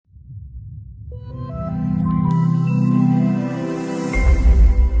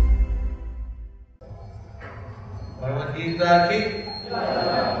Gītā ki,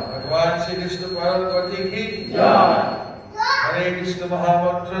 Bhagavad Shri Krishna Parvati ki, Hare Krishna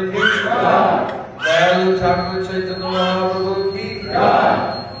Mahamantra ki, Dayalu Thakur Chaitanya Mahaprabhu ki,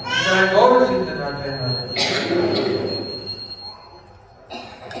 Jai Gaura Siddhanatha.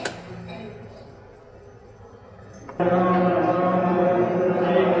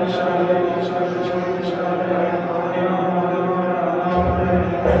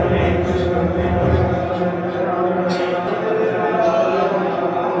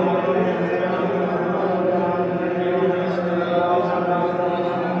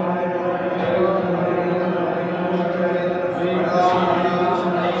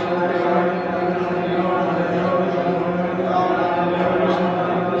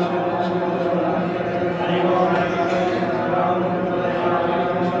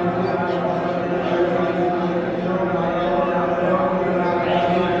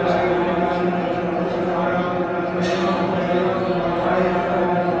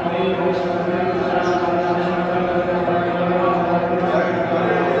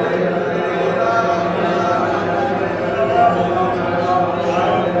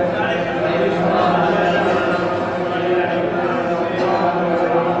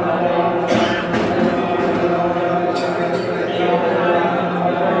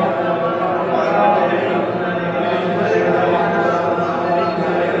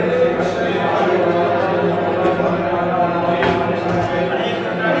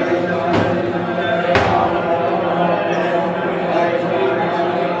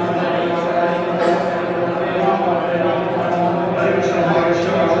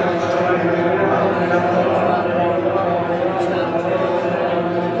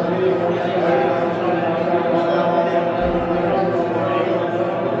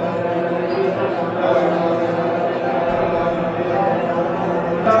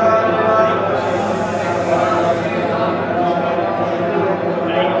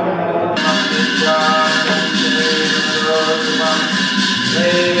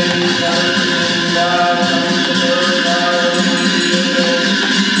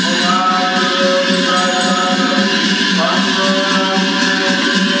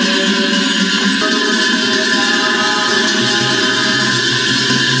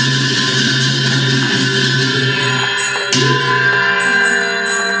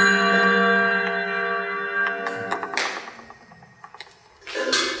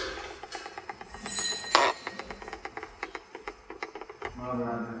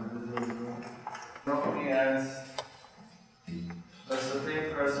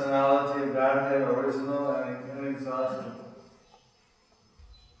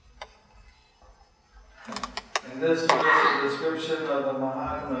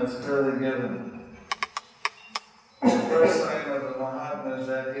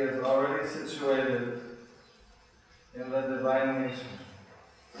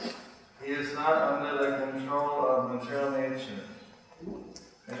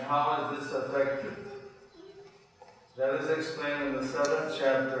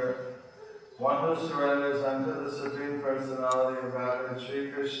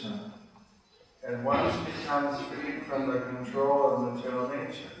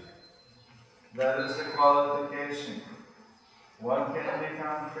 One can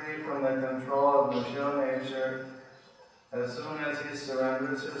become free from the control of material nature as soon as he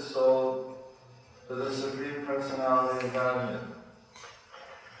surrenders his soul to the Supreme Personality of Godhead.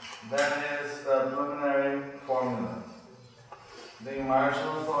 That is the preliminary formula. Being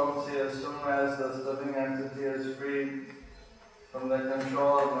marginal potency as soon as this living entity is free from the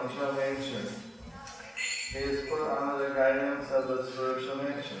control of material nature, he is put under the guidance of the spiritual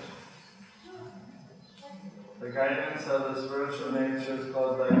nature. The guidance of the spiritual nature is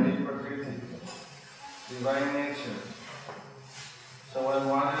called Prakriti, divine nature. So when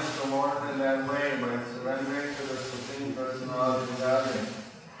one is promoted in that way by surrendering to the Supreme Personality of Godhead,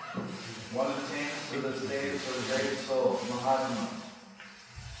 one attains to the stage of the great soul, Mahatma.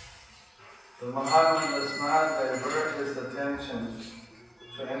 The Mahatma does not divert his attention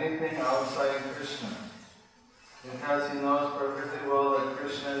to anything outside Krishna, because he knows perfectly well that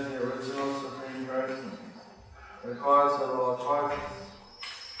Krishna is the original Supreme Person, the cause of all causes.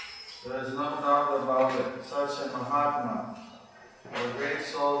 There is no doubt about it. Such a Mahatma, a great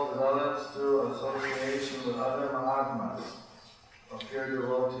soul, develops through association with other Mahatmas, or pure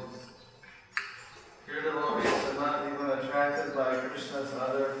devotees. Pure devotees are not even attracted by Krishna's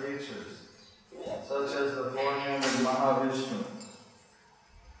other features, such as the four-handed Mahavishnu.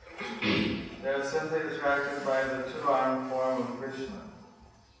 They are simply attracted by the two-armed form of Krishna.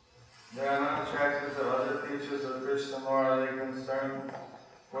 They are not attracted to other features of Krishna, nor are they concerned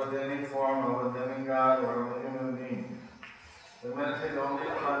with any form of a demigod or of a human being. They meditate only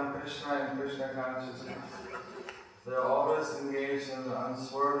upon Krishna and Krishna consciousness. They are always engaged in the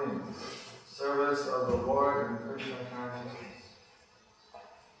unswerving service of the Lord and Krishna consciousness.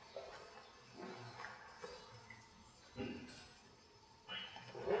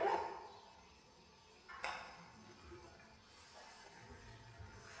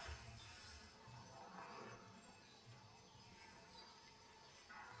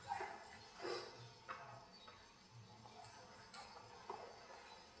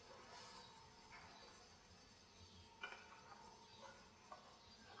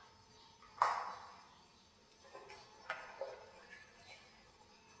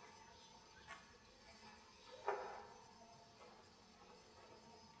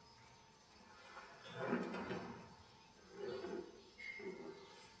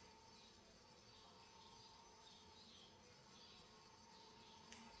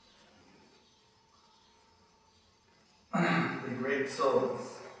 The great souls,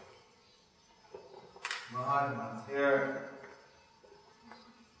 Mahatmas, here,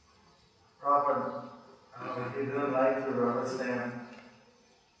 Prabhupada, he didn't like to rubber stamp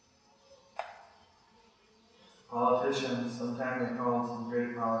politicians. Sometimes they call some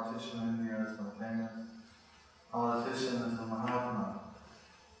great politician in here, some famous politician as a Mahatma.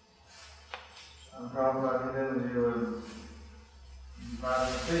 And Prabhupada, he would not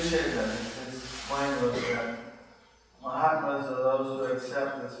appreciate that. His point was that Mahatmas are those who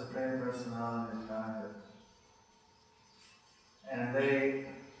accept the Supreme Personality of Godhead. And they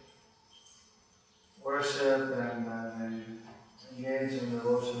worship and they engage in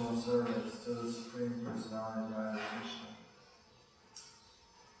devotional service to the Supreme Personality of Godhead, Krishna.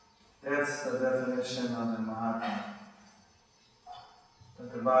 That's the definition of the Mahatma. But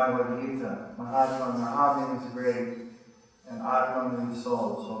the Bhagavad Gītā, Mahatma, Maha means great, and Atma means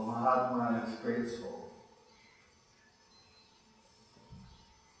soul. So Mahatma is great soul.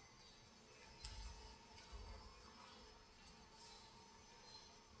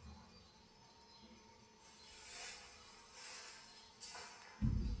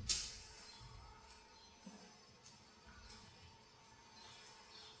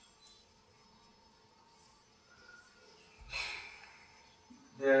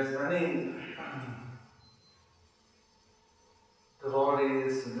 There's many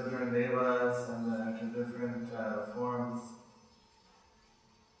devotees to different devas and to different forms.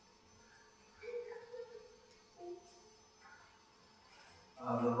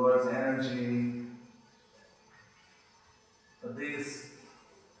 Of the Lord's energy. But these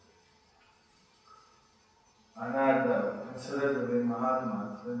are not considered to be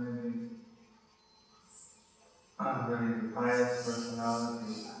Mahatmas. They may be very pious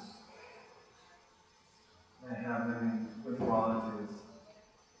personalities. They have many good qualities.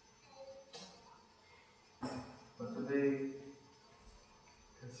 But to be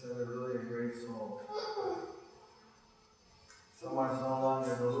considered really a great soul, someone's no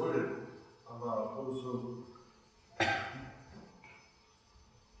longer deluded about who's who.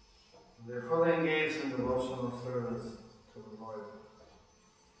 They're fully engaged in devotional service to the Lord.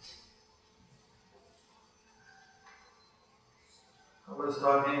 I was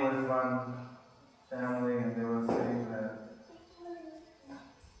talking with one family and they were saying that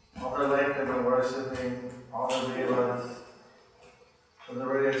all their life they've been worshipping all the devas, so they're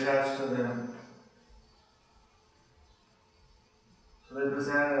already attached to them. So they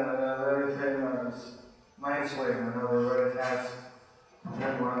presented in a very famous, nice way, they're very attached. They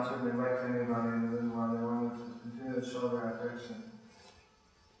didn't want to neglect anybody, they wanted to continue to show their affection.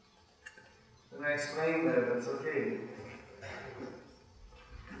 And I explained that it's okay.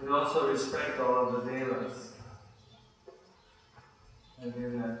 We also respect all of the devas. Maybe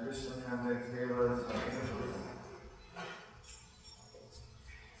in the Christian context, devas are angels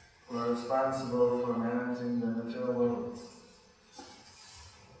who are responsible for managing the material world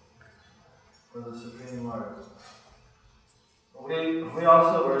for the Supreme Lord. We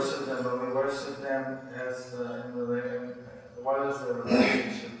also worship them, but we worship them as what is their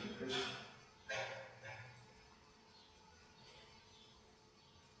relationship to Krishna.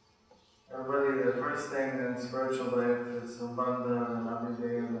 Everybody, the first thing in spiritual life is Sambandha and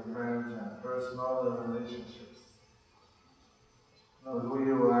Abhideva and Pranajan. First, know the relationships. Know who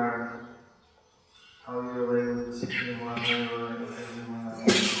you are, how you relate with the Supreme Lord, how you relate with everyone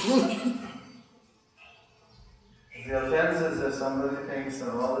else. The offense is if somebody thinks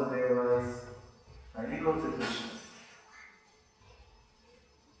that all the devas are equal to Krishna,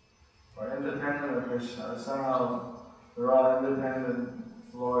 or independent of Krishna, or somehow they're all independent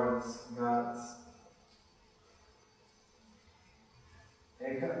lords, gods.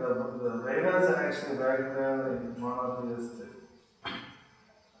 The Vedas are actually very clearly monotheistic.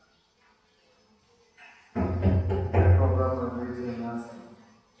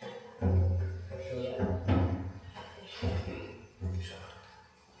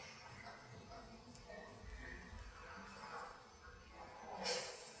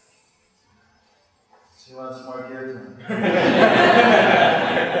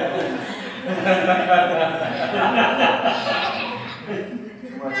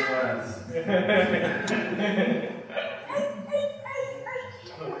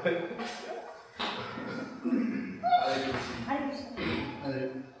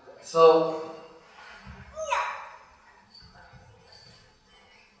 So,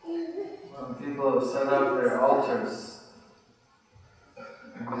 when people have set up their altars,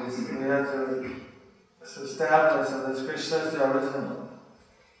 we have to establish that this Krishna is the original.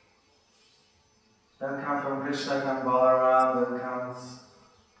 Then come from Krishna, come Balaram, then comes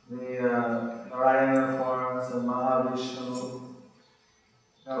the Narayana forms, the Mahavishnu,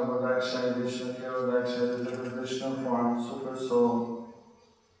 Navadaksha, Vishnu, Kiradaksha, the different Vishnu forms, Super Soul.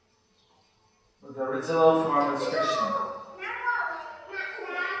 But the original form is Krishna.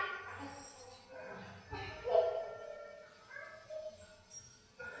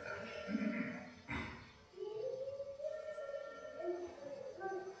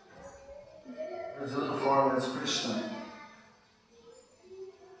 The original form is Krishna.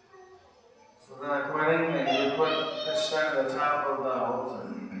 So then accordingly, you put Krishna at the top of the altar.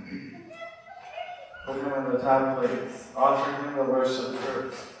 Put him in the top place. Offer him the worship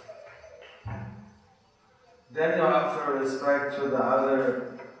first. Then you offer respect to the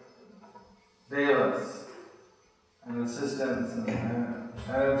other devas and assistants and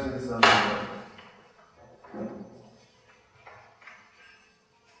energies of the world.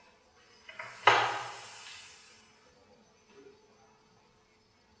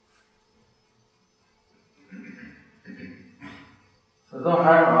 So no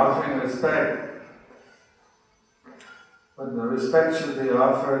harm offering respect, but the respect should be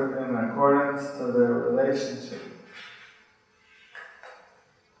offered in accordance to their relationship.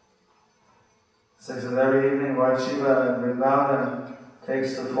 It says that every evening Lord Shiva in Vrindavan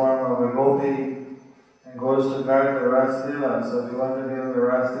takes the form of a gopi and goes to guard the Ras Lila. So if you want to be in the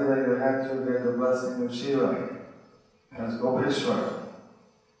Ras Lila, you have to get the blessing of Shiva as Gopeshwar.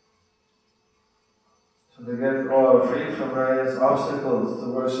 So to get free from various obstacles to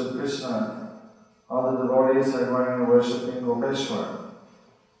worship Krishna, all the devotees are going and worshipping Gopeshwar,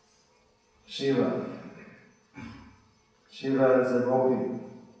 Shiva. Shiva is a gopi.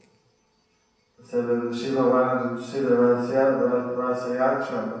 So that Shiva wanted to see the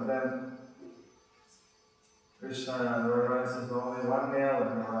Rasayatra, but then Krishna realizes there's only one male in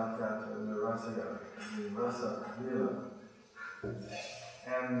the Rasayatra, the Rasayatra, the Rasa Lila.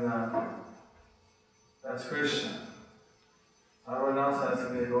 And that's Krishna. Everyone else has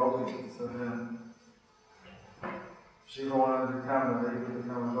to be a gopi. So then Shiva wanted to come, but he could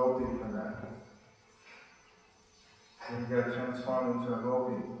become a gopi for that. So he got transformed into a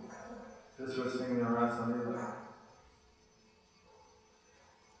gopi. This was singing the Rasa Lila.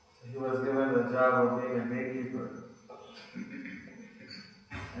 So he was given the job of being a gatekeeper.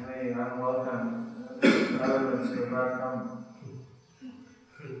 Any unwelcome elements could not come.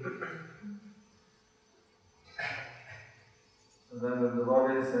 So then the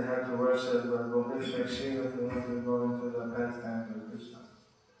devotees, they had to worship Gopeshwar Shiva if they wanted to go into the pastimes of Krishna.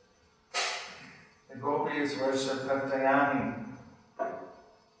 The gopis worship Katyayani,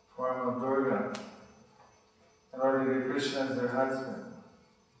 form of Durga, in order to get Krishna as their husband.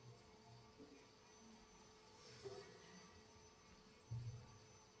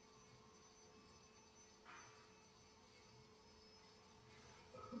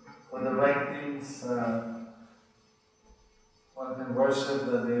 For the right things, one can worship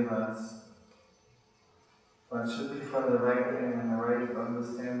the devas, but it should be for the right thing and the right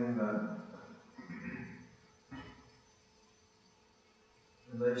understanding that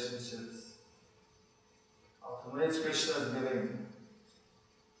relationships. Ultimately, it's Krishna's giving,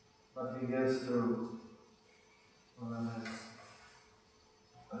 but he gives through one of his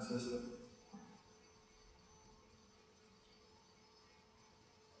assistants.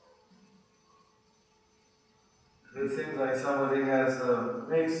 It seems like somebody has a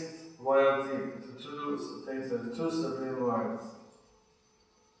mixed loyalty to two supreme lords.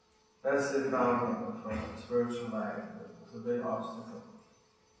 That's the problem of spiritual life. It's a big obstacle.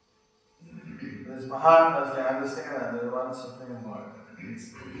 There's Mahatmas, they understand that there's one supreme lord.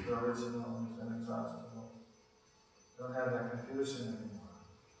 It's the original and inexhaustible. Don't have that confusion anymore.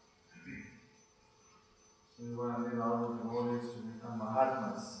 So we want to lead all the devotees to become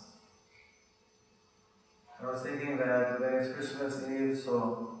Mahatmas. I was thinking that today is Christmas Eve,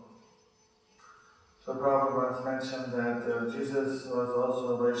 so Prabhupada once mentioned that Jesus was also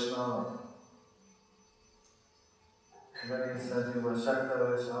a Vaishnava. And then he said he was Shakta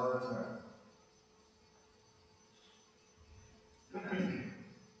Vaishnavatar.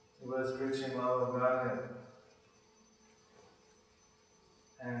 He was preaching love of Godhead.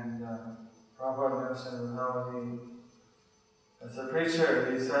 And Prabhupada mentioned how he, as a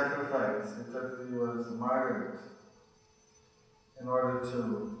preacher, he sacrificed. He was martyred in order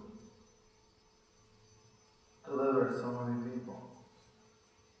to deliver so many people.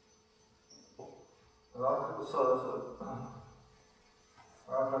 So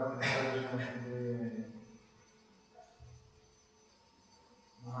Prabhupada considers him to be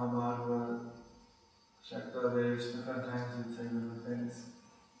Mahabharata, Shaktadesh, different times he'd say different things.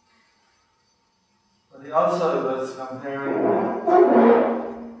 But he also was comparing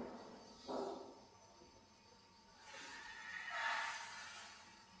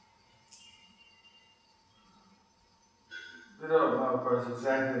we don't know, of course,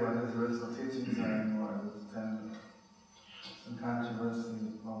 exactly what his original teachings are anymore. There's some controversy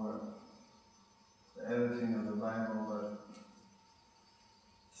over the editing of the Bible, but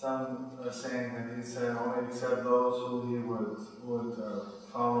some are saying that he said only accept those who he would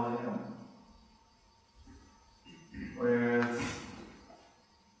follow him. Whereas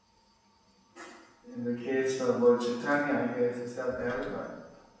in the case of Lord Chaitanya, he has accepted everybody.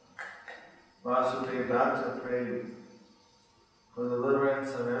 Vasudeva Datta prayed for the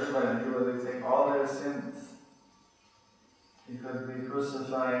deliverance of everybody. He would take all their sins. He could be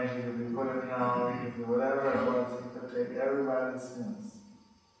crucified, he could be put in hell, he could do whatever it was, he could take everybody's sins.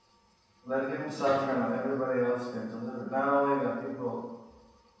 Let him suffer and let everybody else get delivered. Not only the people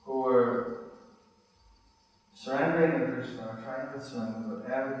who were surrendering to Krishna or trying to surrender, but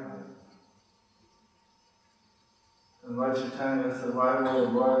everybody. And Lord Chaitanya said, why will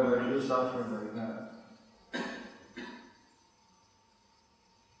the Lord let you suffer like that?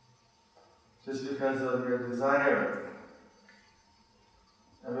 Just because of your desire,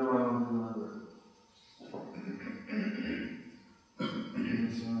 everyone will be delivered in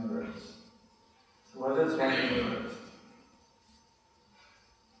this universe. So what is one universe?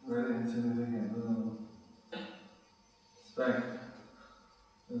 Very insignificant little speck.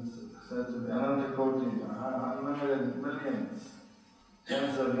 It's said to be Ananta Koti, unlimited millions,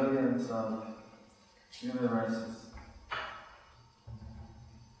 tens of millions of universes.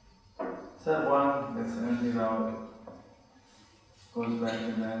 Except one gets emptied out, goes back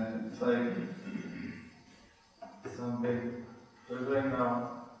to vanity. It's like some big, we're doing now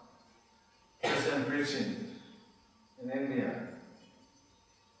Christian preaching in India.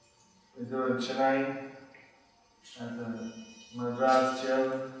 We do it in Chennai, at the Madras jail.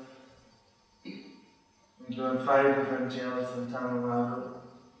 We do in 5 different jails in Tamil Nadu.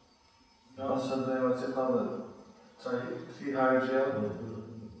 We also do what's it called? Tihar jail.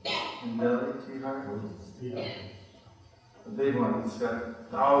 In Delhi, Tihar? The big one, it's got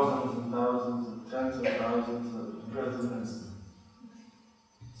thousands and thousands, tens of thousands of prisoners.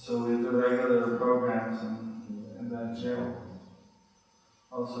 So we do regular programs in that jail.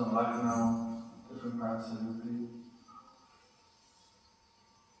 Also in Lucknow, different parts of UP.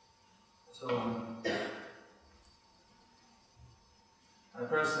 So I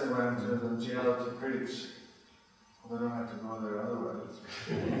personally went to the jail to preach. We don't have to go there otherwise.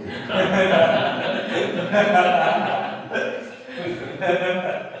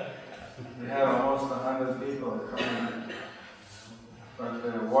 We had almost 100 people coming, but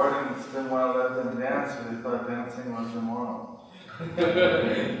the wardens didn't want to let them dance because they thought dancing was immoral.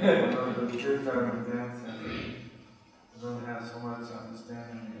 The kids are dancing. They don't have so much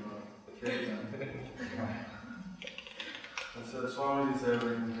understanding about kirtan. I said, Swamiji said we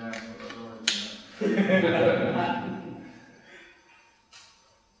can dance, but otherwise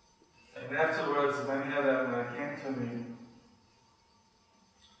and afterwards, many of them came to me.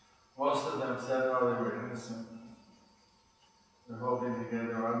 Most of them said how they were innocent. They're hoping to get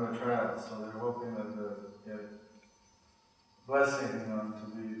their under trial, so they're hoping that they'll get blessing to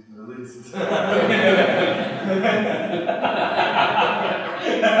be released.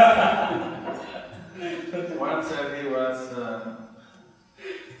 One said he was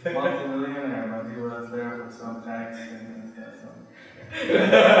multi-millionaire, but he was there for some tax thing.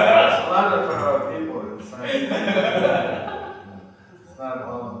 There's a lot of people inside. It's not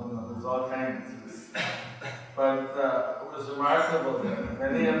all, there's all kinds. But it was remarkable that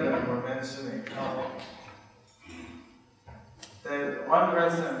many of them were mentioning how one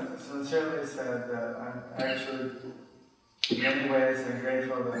person sincerely said that I'm actually, in many ways, I'm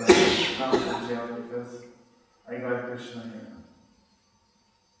grateful that I come to jail because I got Krishna here.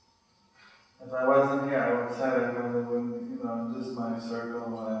 If I wasn't here outside, I probably wouldn't, just my circle,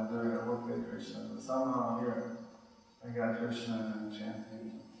 what I'm doing, I would get Krishna. But somehow here, I got Krishna and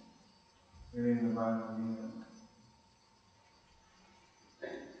chanting, reading the Bhagavad.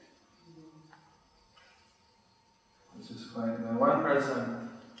 Which is quite, and one person,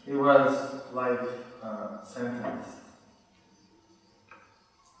 he was life sentenced.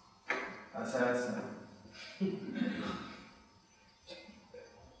 Assassin.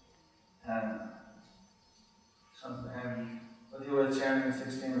 But he was chanting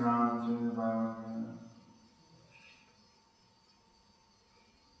 16 rounds during the Bhagavad.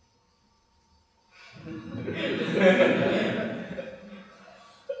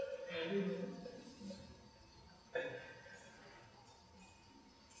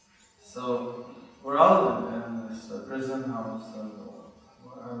 So we're all in this prison house of,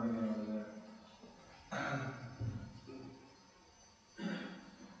 what are we over there?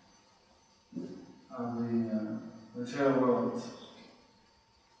 Of the material world.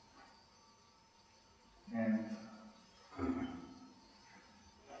 And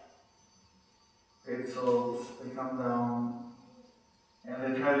great souls, they come down and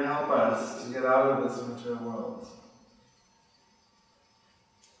they try to help us to get out of this material world.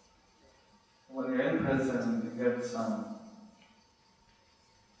 When you're in prison, you get some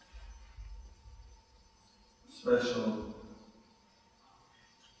special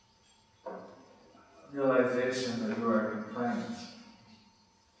realization that you are confined.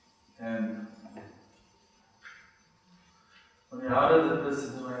 And when you're out of the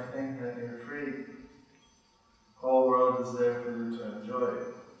prison, you might think that you're free. The whole world is there for you to enjoy.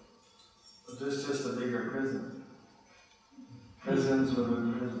 But there's just a bigger prison. Prisons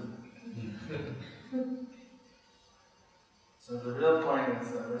within prison. So the real point is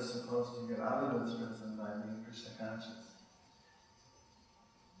that we're supposed to get out of this prison by being Krishna conscious.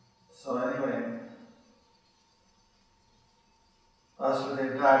 So anyway,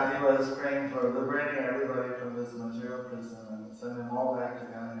 Vasudeva, he was praying for liberating everybody from this material prison and send them all back to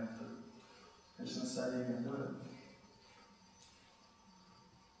Gāyana. Krishna said you can do it.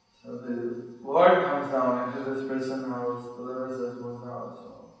 So the Lord comes down into this prison house, delivers us both out. So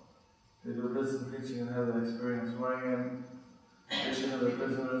they do prison preaching and have the experience going in, preaching to the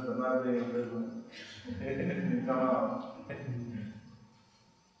prisoners but not being a prisoner. You come out.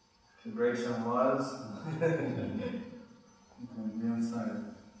 To break some laws, you can be inside.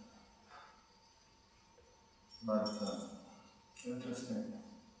 But interesting.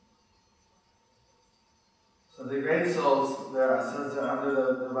 So the great souls, they are said to under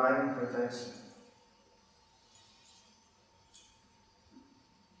the divine protection.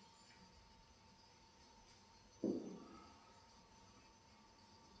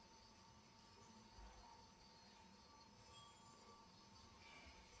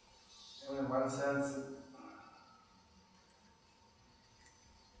 And in one sense,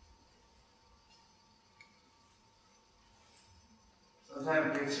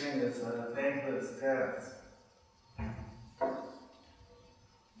 sometimes preaching is a thankless task.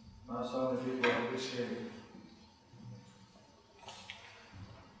 Not so many people appreciate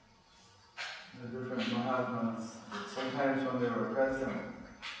the different Mahatmas. Sometimes when they were present,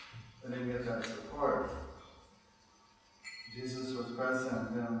 they didn't get that support. Jesus was present,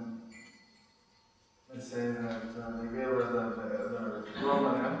 and they say that they gave the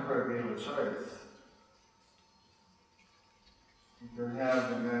Roman Emperor gave a choice. You could have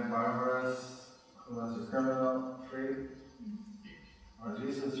the guy Barbarous, who was a criminal, free, or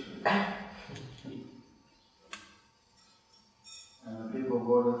Jesus free. And the people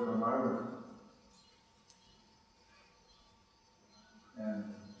voted for Barbarous and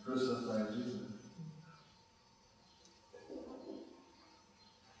crucified Jesus.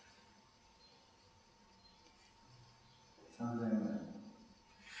 Something like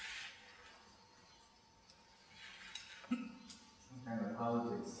some kind of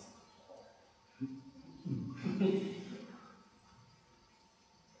politics.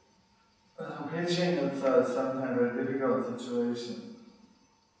 Preaching is sometimes a difficult situation.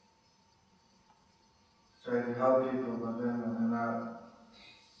 Try to help people, but then when they're not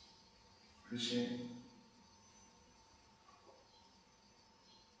appreciating.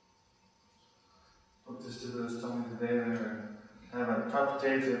 Book distributors told me today they have a tough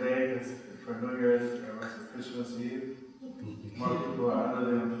day today because for New Year's or was it Christmas Eve. More people are under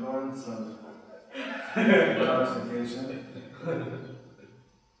the influence of intoxication.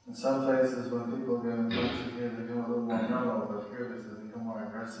 In some places, when people get intoxicated, they become a little more mellow, but here they become more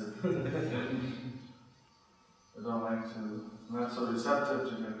aggressive. They don't like to, not so receptive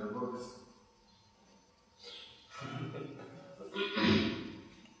to get the books.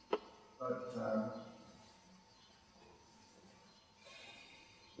 But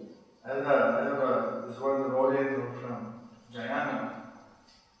I have this one devotee from Guyana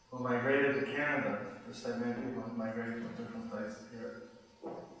who migrated to Canada, just like many people who migrate from different places here.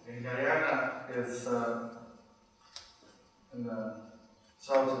 And Guyana is in the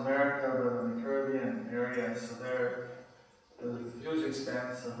South America, but in the Caribbean area, so there's a huge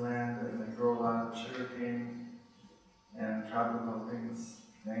expanse of land, and they grow a lot of sugarcane and tropical things,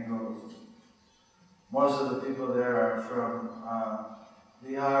 mangoes. Most of the people there are from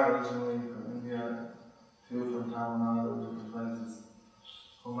Bihar, originally from India, a few from Tamil Nadu, different places,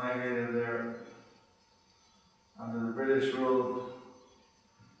 who migrated there under the British rule,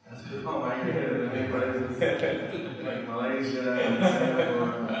 as people migrated to many places like Malaysia and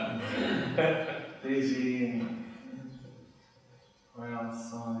Singapore, Fiji, and where else,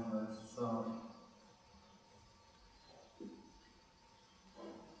 so many places. So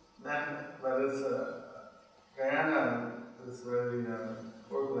then, but it's Guyana is very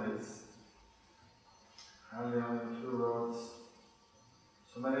poor place. Hardly only 2 roads.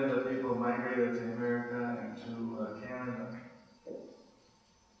 So many of the people migrated to America and to Canada.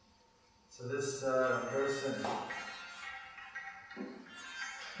 So this person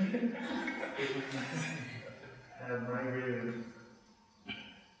had migrated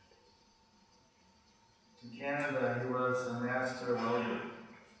to Canada. He was a master welder.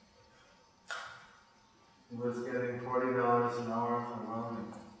 He was getting $40 an hour for welding.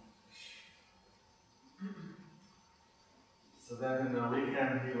 So then in the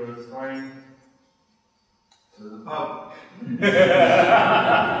weekend he was going to the pub. We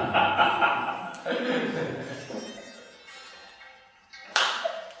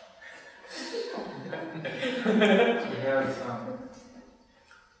have some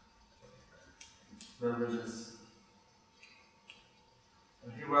beverages.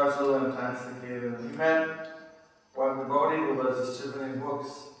 And he was a little intoxicated. He met one devotee who was distributing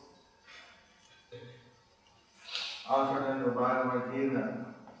books. Offered him the Bhagavad Gītā.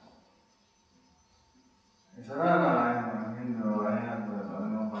 He said, "No, I'm Hindu, I have no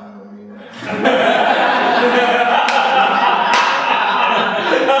Bhagavad Gītā."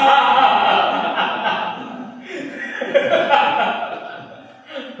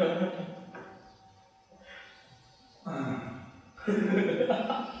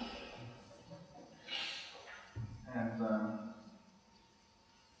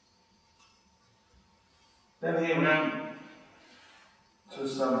 And then he went to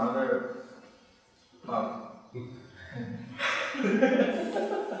some other pub.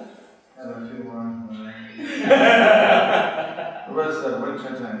 Had a few more. It was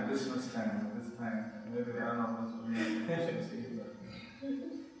winter time, Christmas time, this time. Maybe, I don't know if it was Christmas Eve, but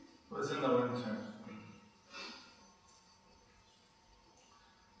it was in the winter.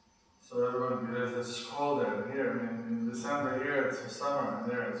 So everyone, it's colder here. I mean, in December here it's summer, and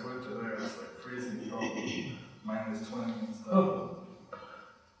there it's winter. There it's like freezing cold, -20 and stuff.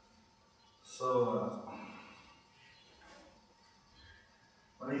 So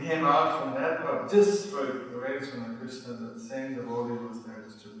when he came out from that pub, just for the arrangement of Krishna, that same devotee was there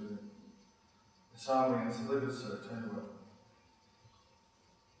distributing. He saw me and said, "Look, sir, tell you what.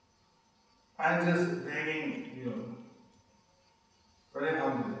 I'm just begging you, very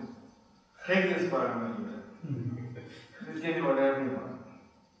humbly. Take this Bhagavad Gītā. Just give me whatever you want.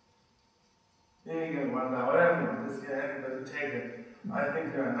 You can give me $1, whatever you want. Just get anybody, take it. I think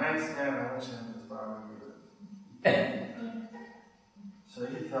you're a nice man, I want you to have this Bhagavad Gītā." So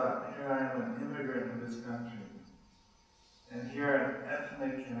he thought, here I am, an immigrant in this country, and here an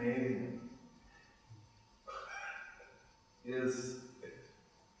ethnic Canadian is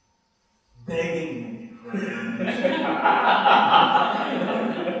begging me for information.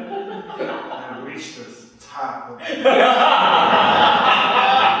 I've reached this top of this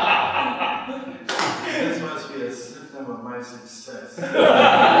must be a symptom of my success. I'm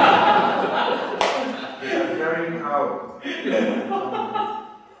very proud.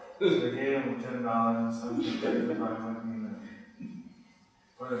 So they gave him $10 and something to buy money and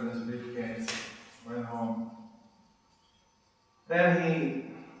put it in his briefcase, went home. Then he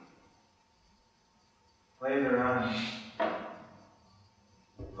later on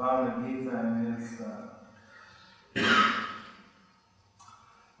found the Gītā in his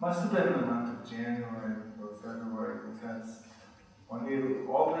must have been in the month of January or February, because when he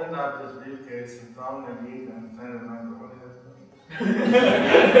opened up his briefcase and found the Gītā and tried to remember what it was. I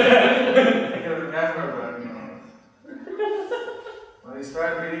can remember, but when he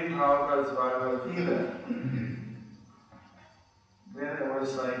started reading Prabhupada's Bhagavad Gītā, then it was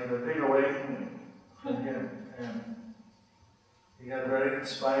like a big awakening for him, and he got very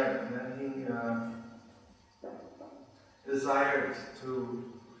inspired, and then he desired to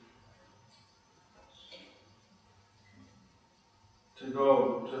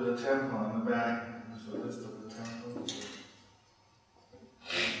go to the temple on the back. There's a list of the temples.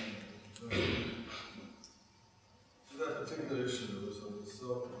 That particular issue was so.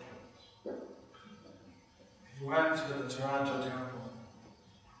 He went to the Toronto temple,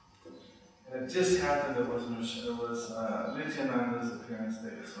 and it just happened. It was Nityananda's appearance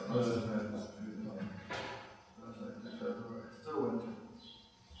day, so most of it was beautiful. It was like February, still winter,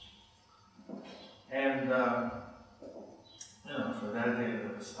 and for that day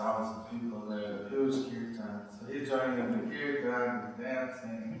there was thousands of people there, huge kirtan. So he joined in the kirtan,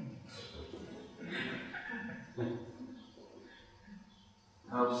 dancing,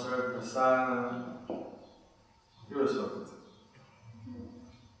 helped serve prasada. He was hooked.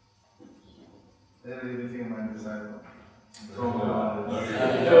 Then he became my disciple.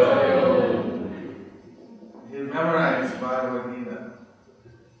 He memorized Bhagavad Gītā.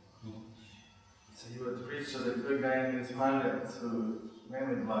 So he would preach to the good Guyanese Pandits who made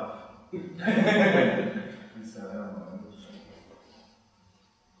me laugh. He said, I don't know.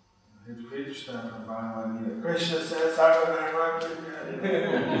 He preached them from Bhagavad Gītā. Krishna says,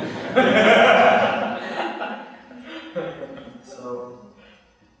 So,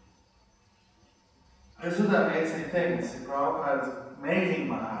 this is an amazing thing. See, Prabhupada is making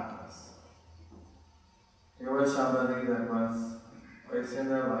Mahatmas. Here was somebody that was wasting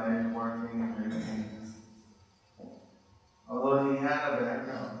their life, working and doing things. Although he had a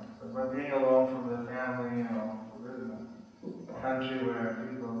background, but by being alone from the family, you know, living in a country where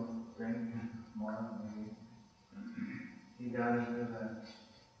people drink more than me, he got into that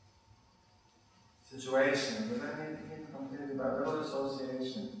situation. But then he became completely by little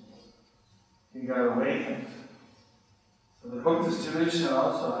association. He got awakened. So the book distribution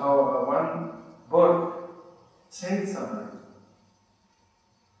also, how one book saved somebody.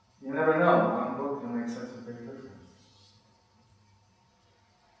 You never know, one book can make such a big difference.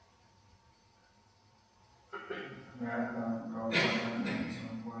 Marathon, Prabhupada, it's so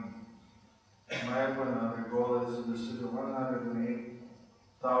important. Mayapurna, their goal is to distribute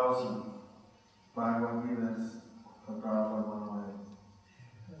 108,000 Bhagavad Gītas for Prabhupada one way.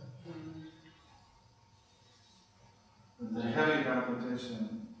 It's a heavy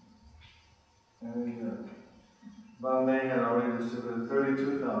competition. And Bombay had already distributed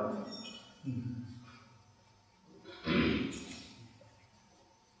 32,000.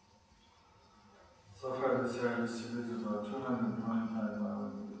 So far this year I distributed about 225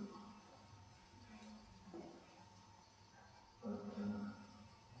 Bhagavad Gītas. But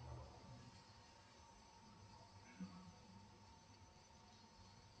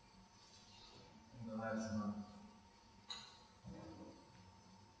in the last month.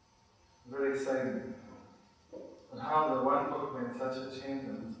 Very exciting. But how the one book made such a change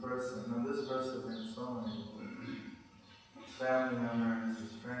in this person, and this person made so many. His family members,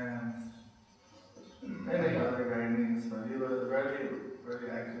 his friends, many other Guyanese, but he was a very, very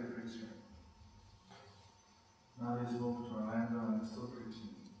active preacher. Now he's moved to Orlando and is still preaching.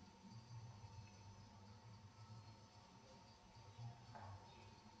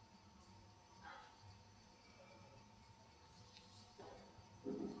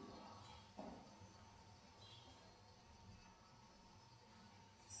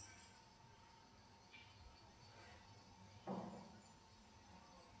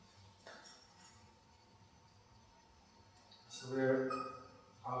 So we're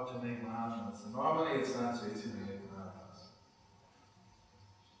out to make Mahatmas. And normally it's not so easy to make Mahatmas.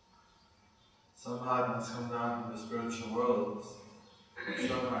 Some Mahatmas come down from the spiritual worlds,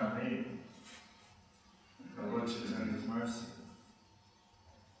 some are made by what you turn His mercy.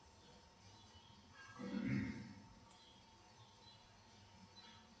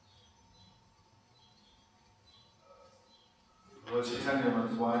 Lord Chaitanya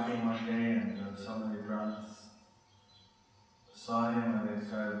was walking one day and somebody drunks saw him and they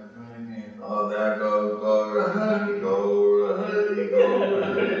started communicating, oh, there goes Gaura Hari, Gaura Hari, Gaura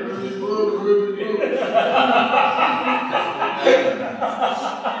Hari, Gaura Hari.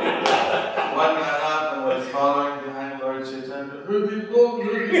 One got up and was following behind Lord Chaitanya, Hari, Gaura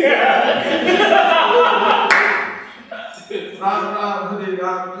Hari. Ram, Ram, Hari,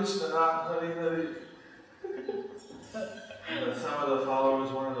 Ram, Krishna, Ram, Hari, Hari. But some of the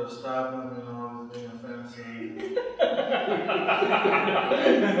followers wanted to stop him, you know, being offensive.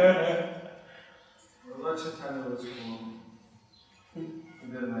 But Lord Chaitanya was cool. He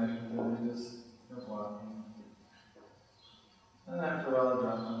didn't mention it, he just kept walking. And after a while, the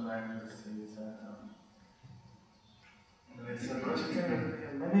drunk went back to his seat, sat down. And they said, Lord Chaitanya,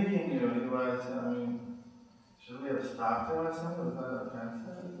 mimicking you. He was, I mean, should we have stopped him or something? Was that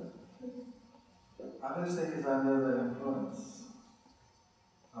offensive? Obviously, he's under the influence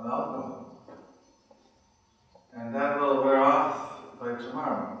of alcohol. And that will wear off by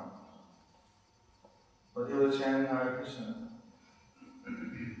tomorrow. But he was chanting Hare Krishna.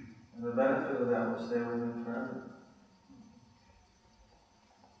 And the benefit of that will stay with him forever.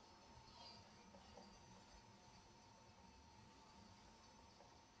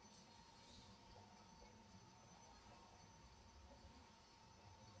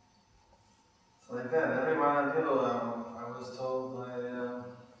 So like that, everyone on Hill, I was told by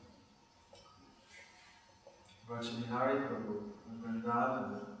Chaitanya Prabhu in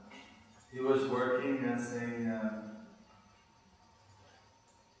Vrindavan. He was working as a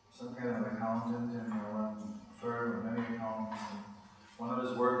some kind of accountant in one firm of many accountants. And one of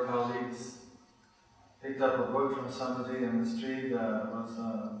his work colleagues picked up a book from somebody in the street that was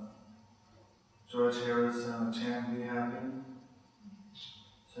George Harrison, A Chant Be Happy.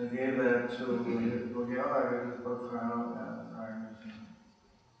 So I gave that to Bhagavad. I got this book for out and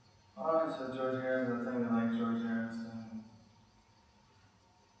oh, he said George Harrison, I think I like George Harrison.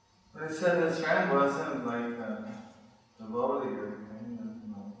 But he said his friend wasn't like a devotee or anything,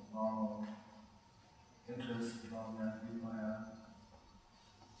 normal interests that people have.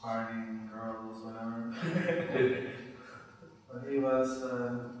 Partying, girls, whatever. But he was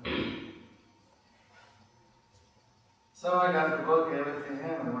so I got the book, gave it to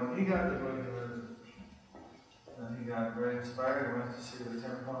him, and when he got the book, he got very inspired. He went to see the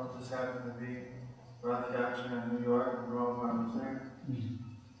temple. It just happened to be Rath Yatra in New York, and Prabhupada was there.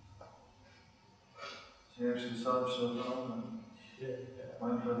 She actually saw the show and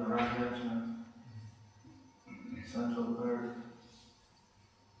went for the Rath Yatra in Central Park.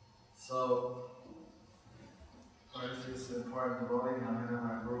 So, of course, he's an important devotee now. Head of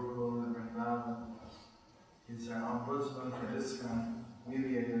our Guru in Vrindavan. He's our ombudsman for ISKCON,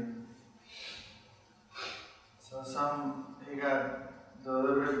 mediator. So he got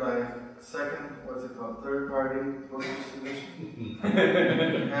delivered by third party book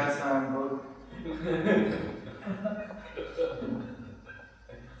distribution. Hassan book.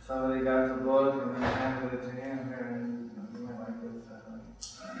 Somebody got the book and then handed it to him here, and you might like this.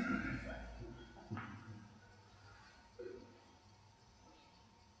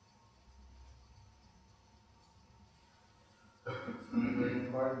 It's very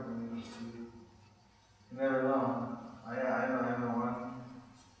important when you see. You never know. I know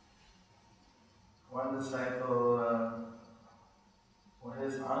one disciple,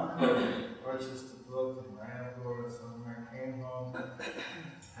 his uncle purchased a book in Mayapur or somewhere, came home,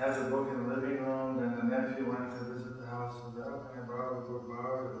 had the book in the living room, then the nephew went to visit the house and said, okay, I brought the book,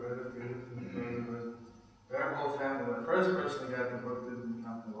 read it, their whole family, the first person who got the book didn't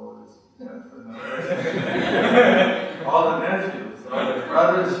become devotees. All the nephews, all the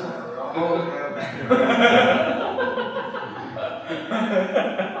brothers, the whole family.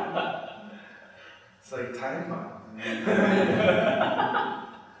 It's like time bomb.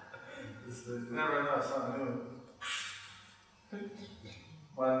 You never know, something new.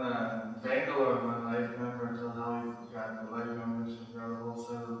 When Bangalore, my life member told how he got the life membership, got a whole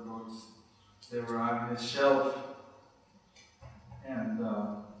set of books. They were on his shelf. And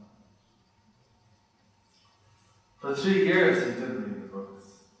for 3 years he didn't read the books.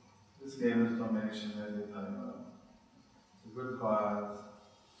 This gave his donation every time. It's a good cause.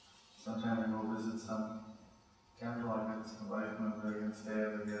 Sometimes I go visit some temple, I get some life member, I can stay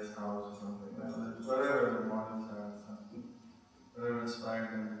at the guest house or something like that. Whatever the mornings are, whatever inspired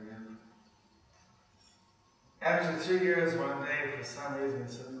them to give. After 3 years, one day, for some reason,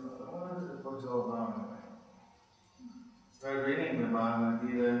 he said, what is this book's all about anyway? Started reading the Bhagavad,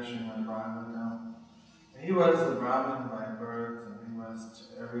 Gītā, Srimad Bhagavatam. He was the Brahmin by birth, and he was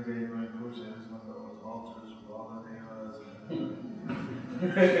every day doing puja. He was one of those altars with all the devas. He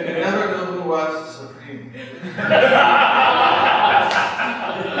never knew who was the Supreme. He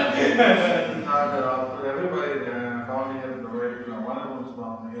thought that I'll put everybody there, and I found he had the right, one of them was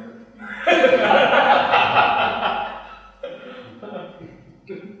bound here.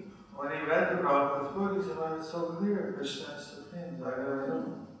 When he read the Prabhupada's book, he said, well, it's so clear, Krishna is Supreme, I never knew.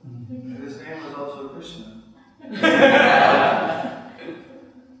 And his name was also Krishna.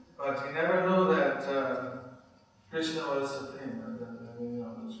 But he never knew that Krishna was Supreme.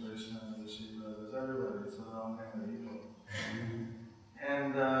 There's Krishna, there's Shiva, there's everybody, so they're all kind of equal.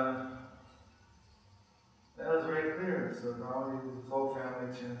 And that was very clear. So now his whole family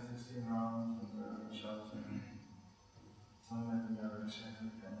chants 16 rounds and shouts and something together,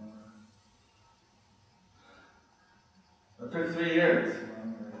 chanting together. It took 3 years.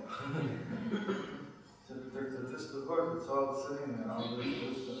 To just the book, it's all sitting there, all this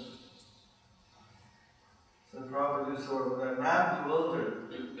wisdom. So the Prabhupada used the word, they're not bewildered.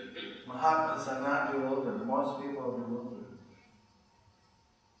 Mahatmas are not bewildered. Most people are bewildered.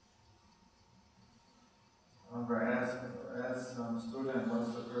 Remember, as student,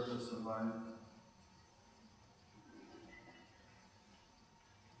 what's the purpose of life?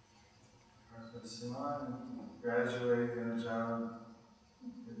 Purpose, graduate, get a job,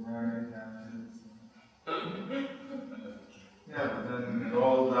 get married, have kids. Yeah, but then you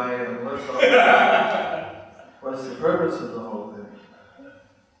all die, and what's the purpose of the whole thing?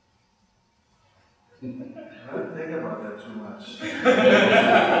 Think about know that too much.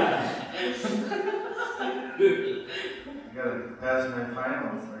 I gotta pass my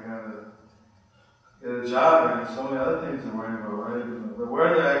finals. I gotta get a job. I have so many other things to worry about, right? But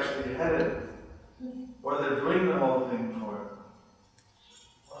where they're actually headed, what they're doing the whole thing for.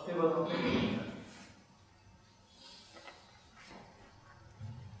 A lot of people don't think about that.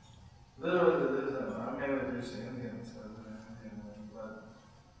 Literally, I'm mainly preaching Indians, but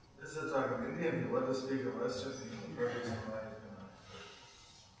this is talking Indian people. Let us speak of Western people, the purpose of life.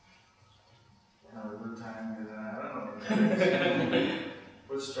 Have a good time, I don't know.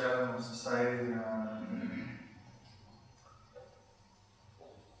 What stratum of society you're on.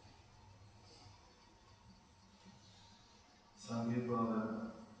 Some people that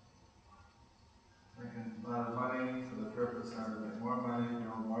making a lot of money for the purpose of making more money,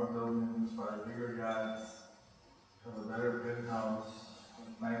 build more buildings, buy bigger yachts, have a better penthouse,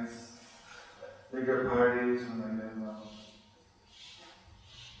 nice, bigger parties when they get well.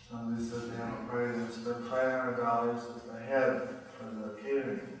 Somebody said they have a party that spent $500 a head for the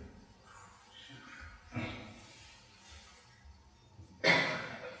catering.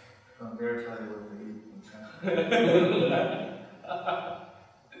 Don't dare tell you what to eat in China.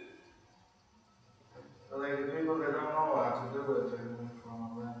 But like the people that don't know how to do it, they're doing it for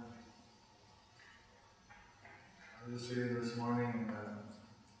all that. I was just reading this morning in the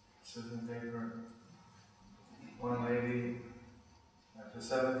citizen paper, one lady, after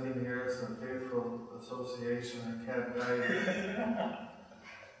 17 years of faithful association, her cat died.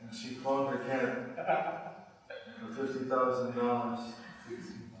 And she cloned her cat for $50,000.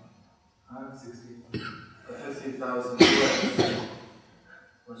 $50,000,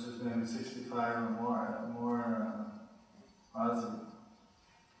 which is maybe 65 or more Aussie.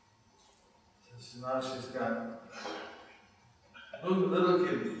 So now she's got little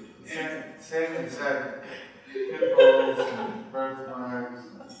kitty, same exact pimples and birthmarks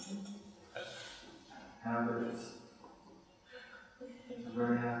and habits. She's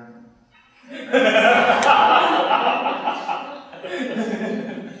very happy.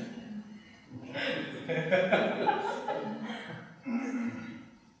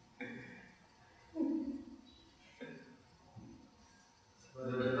 But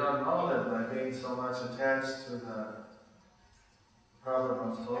they don't know that by being so much attached to the Prabhupada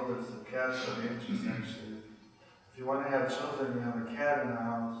once told us that cats are dangerous actually. If you want to have children, you have a cat in the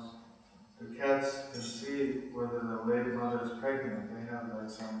house. The cats can see whether the lady mother is pregnant. They have like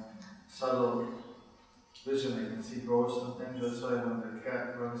some subtle vision. They can see ghosts and things. That's why when the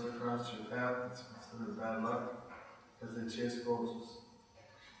cat runs across your path, it's considered bad luck, because they chase ghosts.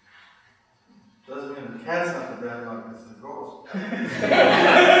 Doesn't mean the cat's not the bad luck, it's the ghost.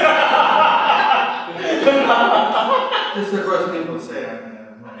 Just of course people say, I mean, I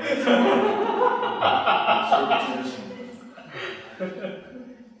don't know. Superstition.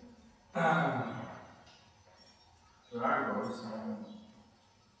 There are ghosts,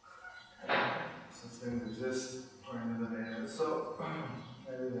 since things exist according to the data. So,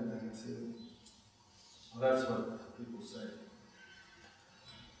 maybe then they can see it. Well, that's what people say.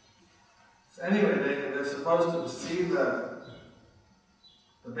 So anyway, they're supposed to see the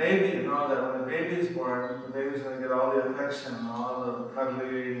baby, you know, that when the baby is born, the baby's going to get all the affection and all the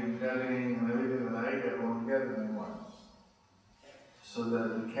cuddling and petting and everything that I get won't get anymore. So that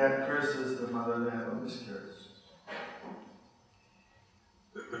the cat curses the mother to have a miscarriage.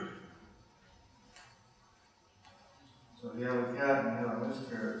 So if you have a cat and you have a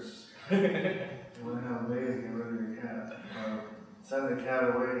miscarriage, you want to have a baby, get rid of your cat. Or send the cat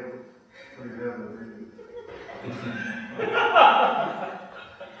away until you have the baby.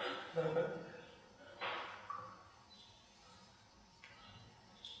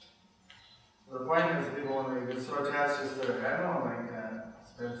 The point is, people, when they get so attached to their animal like that,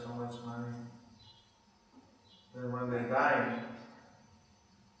 spend so much money, then when they die,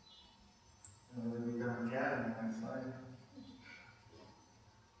 they become a cat in the next life.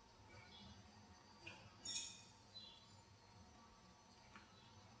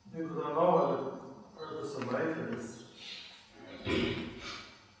 People don't know what the purpose of life is.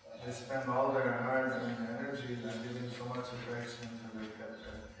 They spend all their heart and energy on giving so much affection to their cat,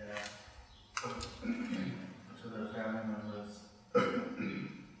 to their family members.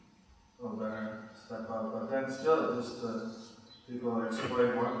 Or better, step up. But then still, just people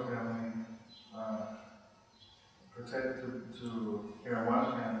exploit one family, protect to care one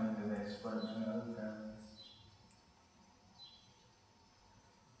family, and they exploit many other families.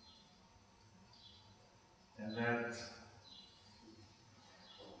 And that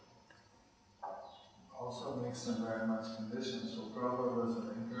also makes them very much conditioned. So Prabhupada was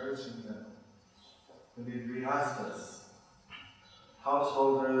encouraging them to be grihastas,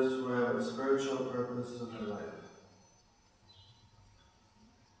 householders who have a spiritual purpose to their life.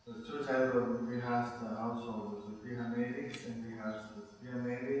 There's two types of grihasta householders, the grihamadis and grihastas.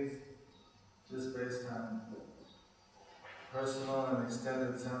 Grihamadis, just based on personal and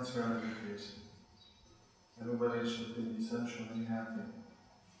extended sense gratification. Everybody should be essentially happy.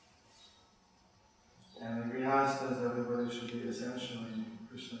 And the grihastas, everybody should be essentially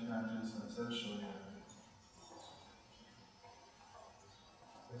Krishna conscious and essentially happy.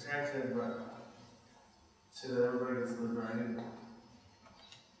 Protected, but see that everybody gets liberated.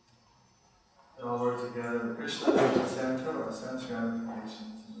 They all work together. Krishna is the center, or sense gratification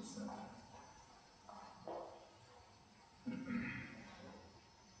is in the center.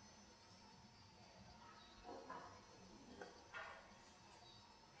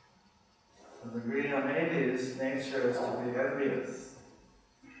 The Grihamadi's nature is to be envious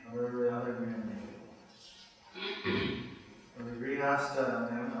of every other Grihamadi. The Grihasta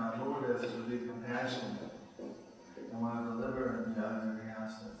mood is to be compassionate and want to deliver the other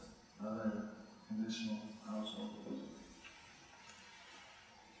Grihastas, other conditional householders.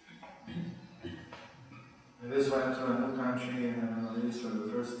 I just went to a new country in the Middle East for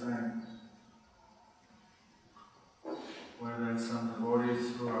the first time, where there's some devotees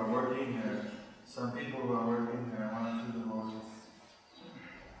who are working here. Some people who are working there, one or two devotees.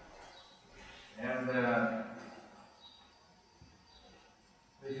 And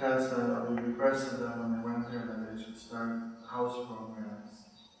because we requested them when they went there that they should start house programs.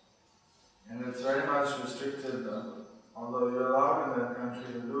 And it's very much restricted, although you're allowed in that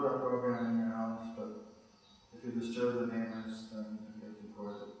country to do a program in your house, but if you disturb the neighbors, then you get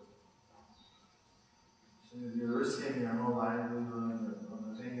deported. So you're risking your whole livelihood or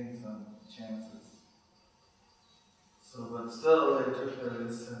taking some chances. So, but still, they took their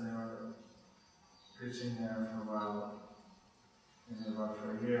list and they were preaching there for a while, maybe about for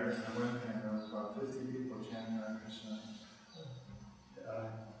a year. So I went there, there was about 50 people chanting Hare Krishna.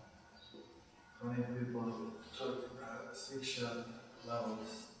 20 people took Siksha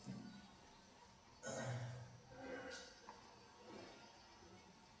levels.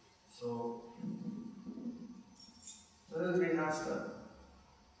 So, that is Grihasta.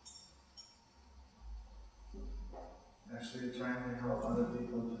 Actually trying to help other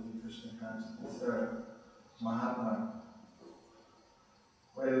people to be Krishna conscious. They're Mahatma.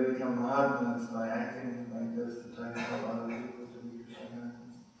 Way to become Mahatma is by acting like this to try to help other people to be Krishna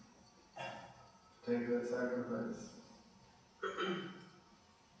conscious. Take that sacrifice.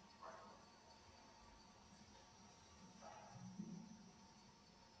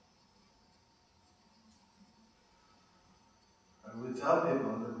 We tell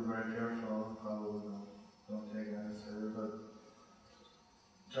people to be very careful, probably don't take it necessarily, but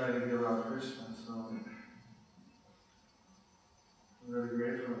try to give up Krishna. So I'm really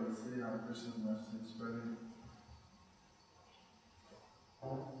grateful to see how Krishna's mercy is spreading.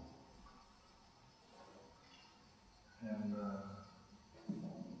 And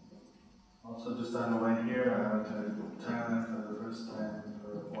also just on the way here, I went to Thailand for the first time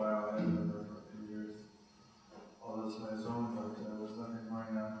for a while. I lived there for a few years. All this my zone, but there was nothing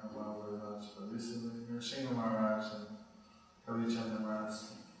going on for a while very much. But recently, Nrsimha Maharaj and Kavichandra Maharaj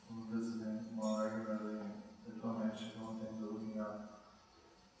were visiting more regularly, and they told me I should go things are looking up.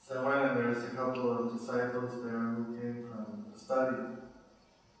 So I went and there's a couple of disciples there who came from the study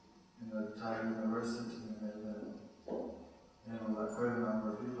in the Thai University, and like quite a number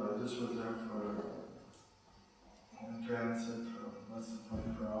of people. I just was there for in transit for less than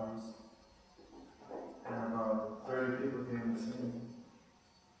 24 hours. And about 30 people came to see me.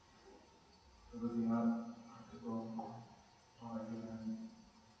 Looking up to go all I could.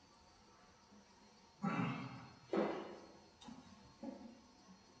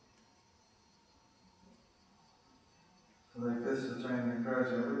 So like this, we're trying to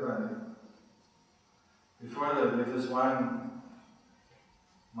encourage everybody. Before that, there's just one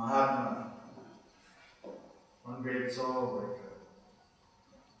Mahatma, one great soul like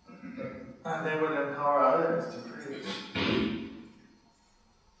and they would empower others to preach.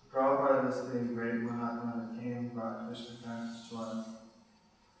 Prabhupada is the great Mahatma that came and brought Krishna consciousness to us.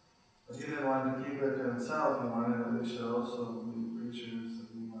 But he didn't want to keep it to himself. He wanted that we should also be preachers,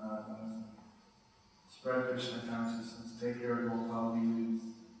 be Mahatmas, and spread Krishna consciousness, take care of Gopal devis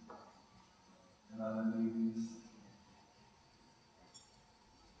and other devis.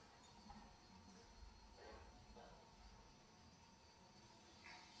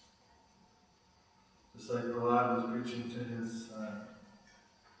 Just like Prahlad was preaching to his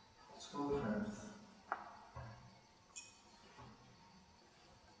school friends.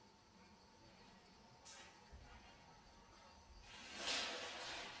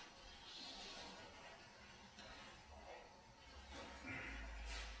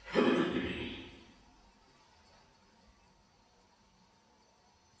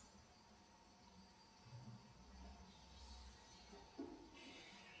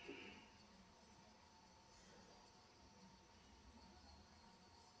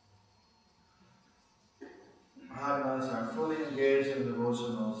 Mahatmas are fully engaged in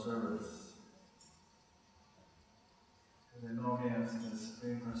devotional service. They know me as the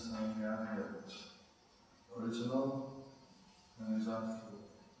Supreme Personality of Godhead, original and exhaustive.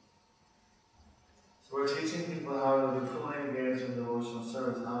 So we're teaching people how to be fully engaged in devotional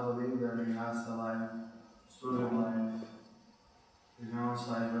service, how to lead their Vyasa life, student life, renounced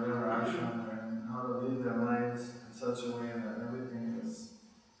life, whatever ashram they're in, how to lead their lives in such a way that everything is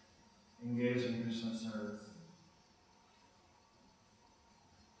engaged in Krishna service.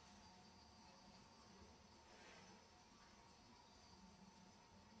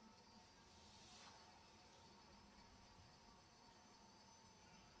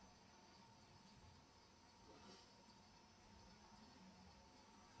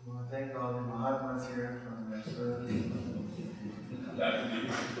 I want to thank all the Mahatmas here from their service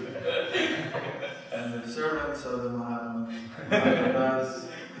and the servants of the Mahatmas. Mahatmas.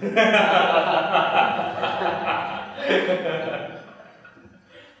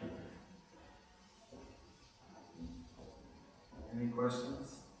 Any questions?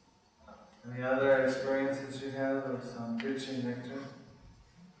 Any other experiences you have of some preaching nectar?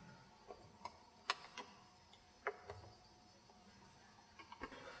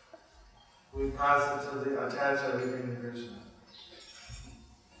 We positively attach everything to Krishna.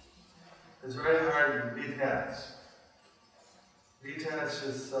 It's very hard to detach. Detach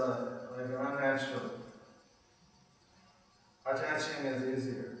is like unnatural. Attaching is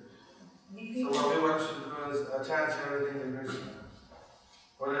easier. So what we want you to do is attach everything to Krishna.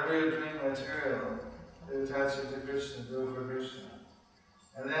 Whatever you're doing material, you attach it to Krishna, do it for Krishna.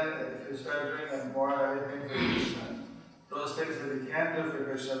 And then if you start doing more everything for Krishna, those things that you can't do for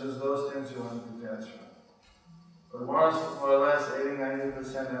Krishna, there's those things you want to detach from. But more or less,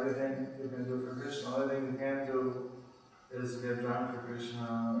 80-90% everything you can do for Krishna. The only thing you can't do is get drunk for Krishna.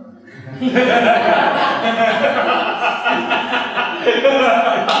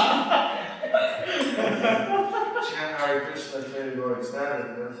 Chant Hare Krishna till you go ecstatic,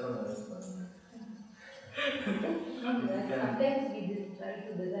 that's what I was Sometimes we try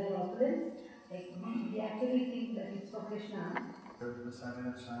to desire opulence, like we actually think that it's for Krishna.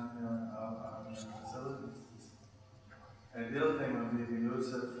 Percentage of facilities. The ideal thing would be to use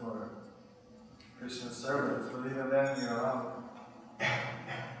it for Krishna's service, but even then you're allowed.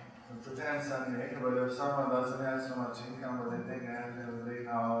 It depends on the income, but if someone doesn't have so much income, but they think they have to have a big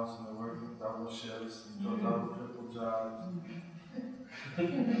house and they're working double shifts and double, triple jobs, at a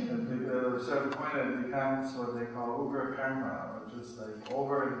certain point it becomes what they call ugra karma, which is like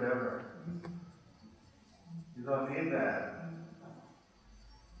over endeavor. You don't need that.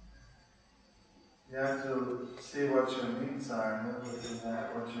 You have to see what your needs are and live within that,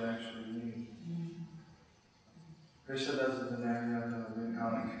 what you actually need. Krishna doesn't demand you have to have a big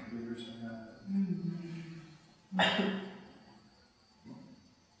house to be Krishna.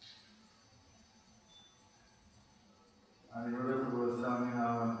 The Rupa was telling me how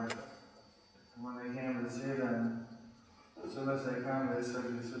when they came to see them, as soon as they come, they said,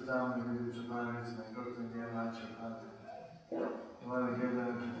 you sit down and we do chapatis, and they cooked and gave lunch chapati. You want to give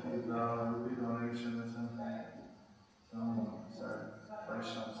them $50 rupee donation or something? So,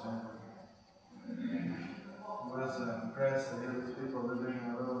 Vaishnava Sangha. I was impressed that these people living in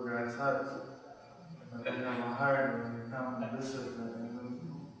a little grass hut, but they have a heart when you come and visit them,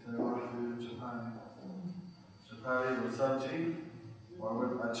 and they offer you chapati. Chapati with sabji, or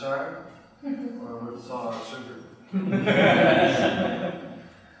with achar, or with salt or sugar.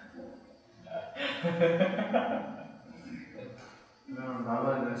 Remember,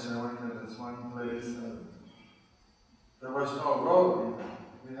 Bhagavad went to this one place, and there was no road even.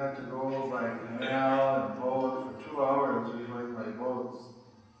 We had to go by canal and boat for 2 hours. We went by boats.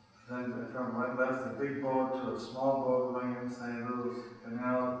 Then from one left the big boat to a small boat going inside a little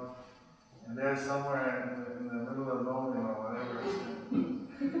canal. And there somewhere in the middle of nowhere or whatever,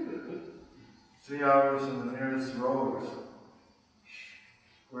 3 hours from the nearest road.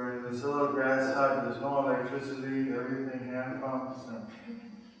 We're in this little grass hut, there's no electricity, everything hand pumps,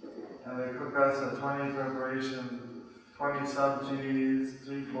 and they cook us a 20 preparation, 20 sabjis,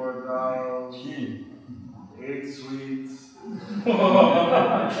 3-4 dals, 8 sweets.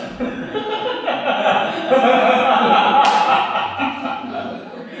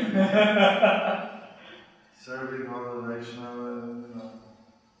 Serving all the Vaishnavas,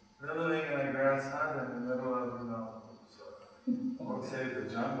 We're living in a grass hut in the middle of, I won't say the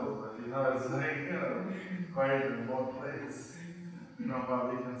jungle, but it's like, quite a remote place. What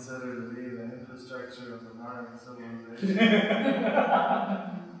we consider to be the infrastructure of the modern civilization.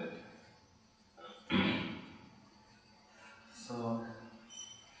 So,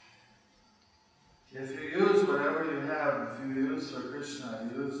 if you use whatever you have you use for Krishna,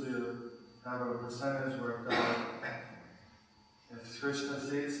 you usually have a percentage worked out. If Krishna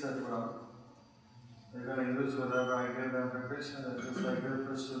sees that, well, they're going to use whatever I give them for Krishna. That's just like good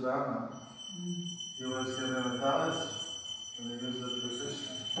for Sudama. He was given $1, and they used it for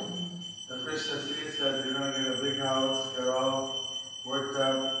Krishna. If Krishna sees that you're going to get a big house, you're all worked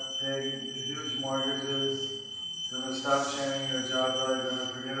up, paying huge mortgages, you're going to stop chanting your job, you're going to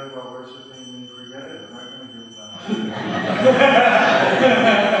forget about worshipping me, forget it, I'm not going to give them.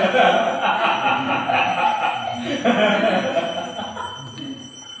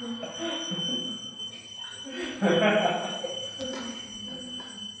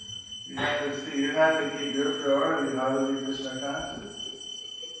 You have to keep your priority, how to be Krishna conscious.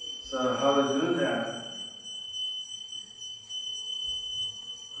 So how to do that?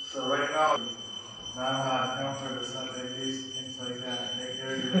 So right now, Nama, comfort, or Sunday peace, things like that, take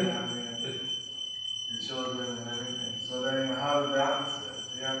care of your family and your children and everything. So then how to balance it?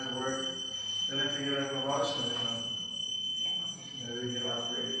 You have to work. Then if you get a promotion, maybe you get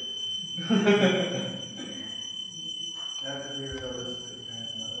upgrade. You have to be realistic.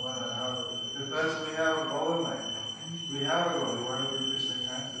 Because that's we have a goal in life. We have a goal. We want to be Krishna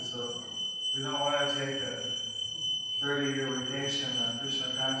conscious. So we don't want to take a 30-year vacation on Krishna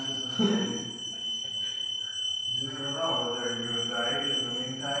consciousness. You never know whether you're going to die in the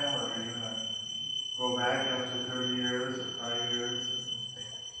meantime, or you're going to go back after 30 years or 5 years.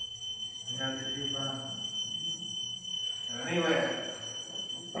 You have to keep on. And anyway,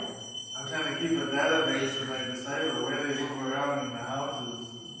 I'm trying to keep a database of my disciples, the way they move around in the houses.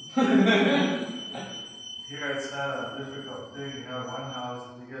 Here it's not a difficult thing. You have one house,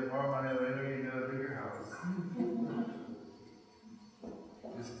 if you get more money later, you get a bigger house.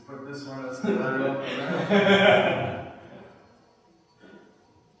 Just put this one as the level.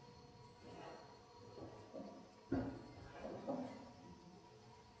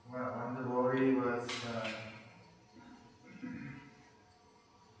 Well, one devotee was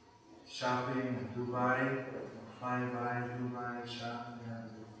shopping in Dubai, flying by Dubai, shopping.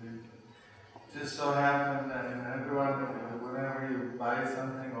 Just so happened that everyone, whenever you buy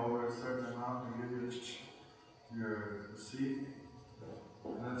something over a certain amount, they give you your receipt.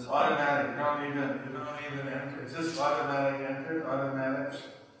 And it's automatic, you don't even enter, it's just automatic entered, automatic.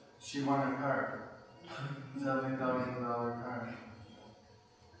 She won a car, $70,000 car.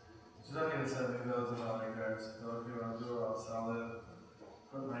 She don't need a $70,000 car, so if you want to do it, I'll sell it,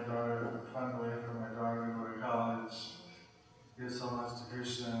 put my daughter, fund away for my daughter to go to college, give so much to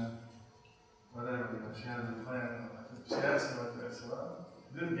Krishna, whatever, she has a plan. She asked me about this, well,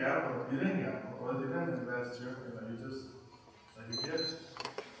 you didn't gamble, well, you didn't invest your, you just, like a gift.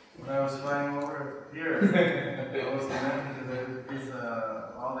 When I was flying over here, I was lamenting because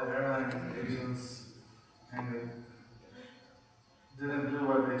all the airline agents kind of didn't do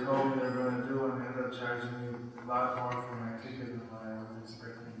what they told me they were going to do, and they ended up charging me a lot more for my ticket than what I was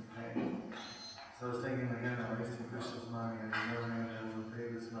expecting to pay. So I was thinking again, I'm wasting Krishna's money, and I'm never going to be able to pay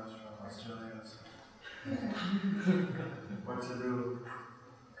this much from Australians. What to do?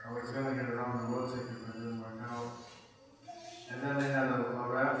 I was going to get around the world ticket, but it didn't work out. And then they had a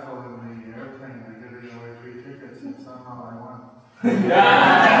raffle in the airplane, they giving away free tickets, and somehow I won.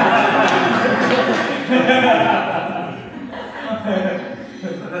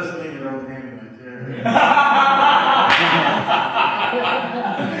 That doesn't mean you don't pay me my ticket.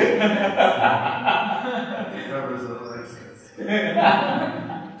 It covers the license.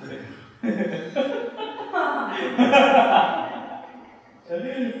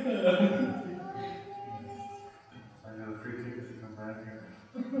 I got a free ticket to come back here.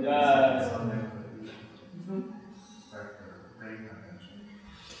 Yeah. Sunday.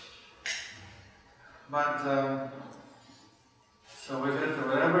 But, so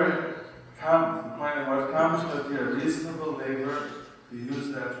whatever comes, the point of what comes with your reasonable labor, you use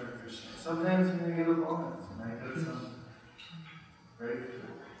that for Krishna. Sometimes you may get a bonus, you might get some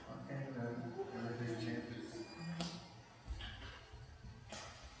breakthrough. Okay, then everything changes.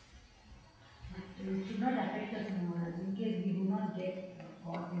 It should not affect us more in case we do not get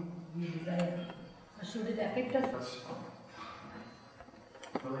what we desire. So should it affect us?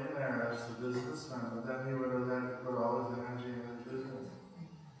 Millionaire as a businessman, but then he would have had to put all his energy in his business.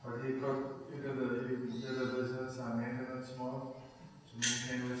 But he did a business on maintenance mode to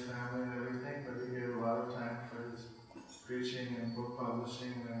maintain his family and everything, but he gave a lot of time for his preaching and book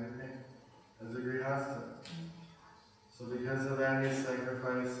publishing and everything as a grihastha. So because of that, he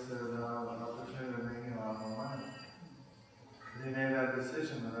sacrificed the opportunity of making a lot more money. He made that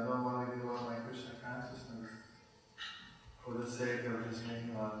decision that I don't want to give up my Krishna consciousness for the sake of just making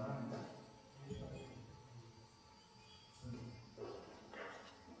a lot of money.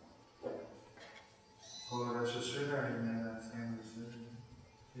 Lord Ashashridhar, he made that same decision.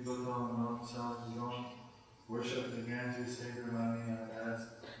 People don't know themselves, you don't worship the Ganges, save your money, and ask,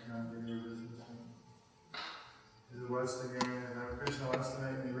 not be your businessman. He said, what's the gain? If Krishna wants to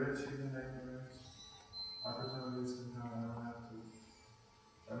make me rich, he can make me rich. Opportunities can come, I don't have to.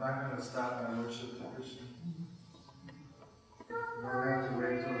 I'm not going to stop my worship to Krishna. You don't have to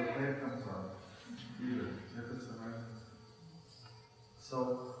wait till the plate comes out, either, if it's a right.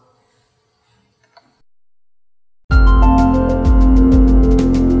 So,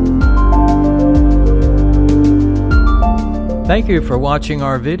 thank you for watching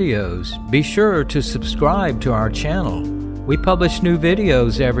our videos. Be sure to subscribe to our channel. We publish new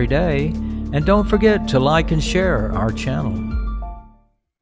videos every day, and don't forget to like and share our channel.